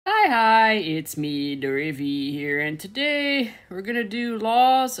Hi, it's me, Dora here, and today we're gonna do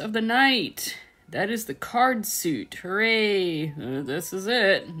Laws of the Night. That is the card suit. Hooray! This is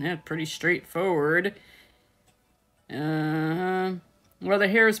it. Yeah, pretty straightforward. Well, the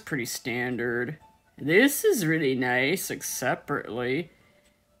hair is pretty standard. This is really nice, like separately.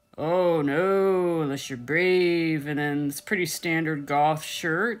 Oh no, unless you're brave. And then it's pretty standard goth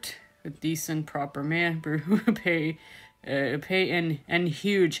shirt. A decent, proper man. Pay and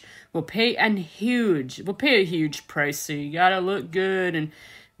huge. We'll pay a huge price, so you gotta look good and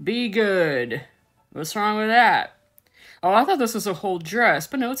be good. What's wrong with that? Oh, I thought this was a whole dress,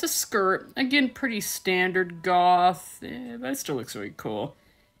 but no, it's a skirt. Again, pretty standard goth, but it still looks really cool.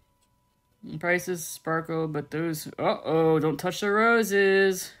 Prices sparkle, but those... Uh-oh, don't touch the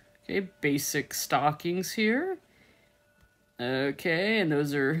roses. Okay, basic stockings here. Okay, and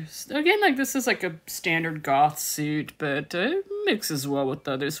those are... Again, like, this is like a standard goth suit, but it mixes well with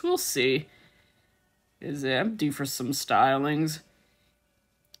others. We'll see. I'm due for some stylings.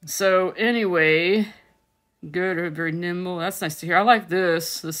 So, anyway... Good, very nimble. That's nice to hear. I like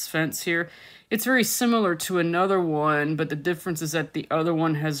this fence here. It's very similar to another one, but the difference is that the other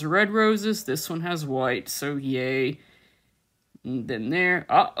one has red roses, this one has white, so yay. And then there,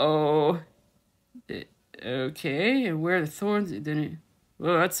 uh-oh. Okay, and where are the thorns?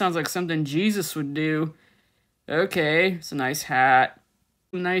 Well, that sounds like something Jesus would do. Okay, it's a nice hat.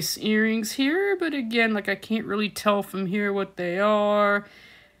 Nice earrings here, but again, like I can't really tell from here what they are.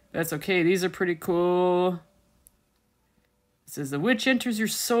 That's okay, these are pretty cool. It says, the witch enters your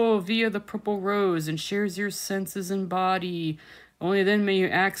soul via the purple rose and shares your senses and body. Only then may you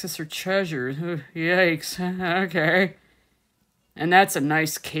access her treasures. Yikes. Okay. And that's a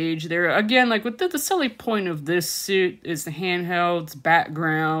nice cage there. Again, like with the selling point of this suit is the handhelds,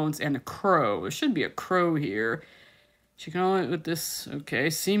 backgrounds, and a crow. There should be a crow here. She can only with this, okay,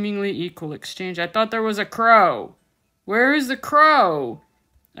 seemingly equal exchange. I thought there was a crow. Where is the crow?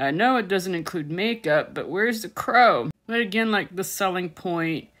 I know it doesn't include makeup, but where's the crow? But again, like the selling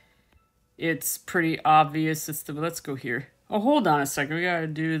point, it's pretty obvious. Let's go here. Oh, hold on a second. We gotta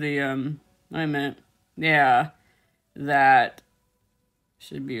do the, that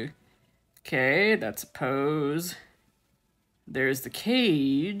should be, okay, that's a pose. There's the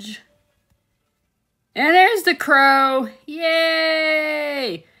cage. And there's the crow.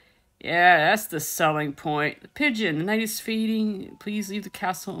 Yay! Yeah, that's the selling point. The pigeon, the night is fading. Please leave the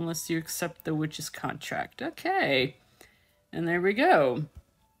castle unless you accept the witch's contract. Okay. And there we go.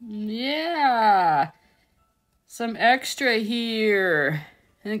 Yeah. Some extra here.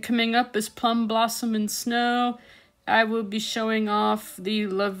 And coming up is Plum Blossom and Snow. I will be showing off the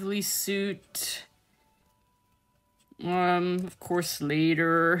lovely suit. Of course,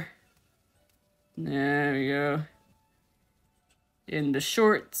 later. There we go. In the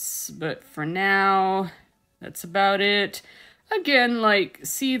shorts, but for now, that's about it. Again, like,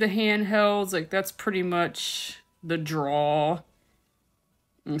 see the handhelds, like, that's pretty much the draw.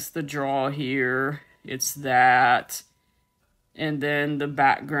 It's the draw here. It's that. And then the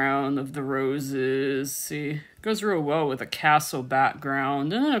background of the roses. See, it goes real well with a castle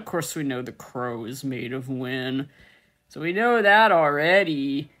background. And then, of course, we know the crow is made of wind. So we know that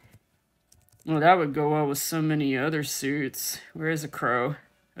already. Well, that would go well with so many other suits. Where is the crow?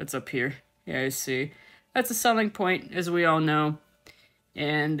 That's up here. Yeah, I see. That's a selling point, as we all know.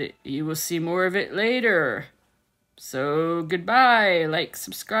 And you will see more of it later. So, goodbye. Like,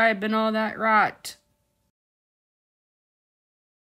 subscribe, and all that rot.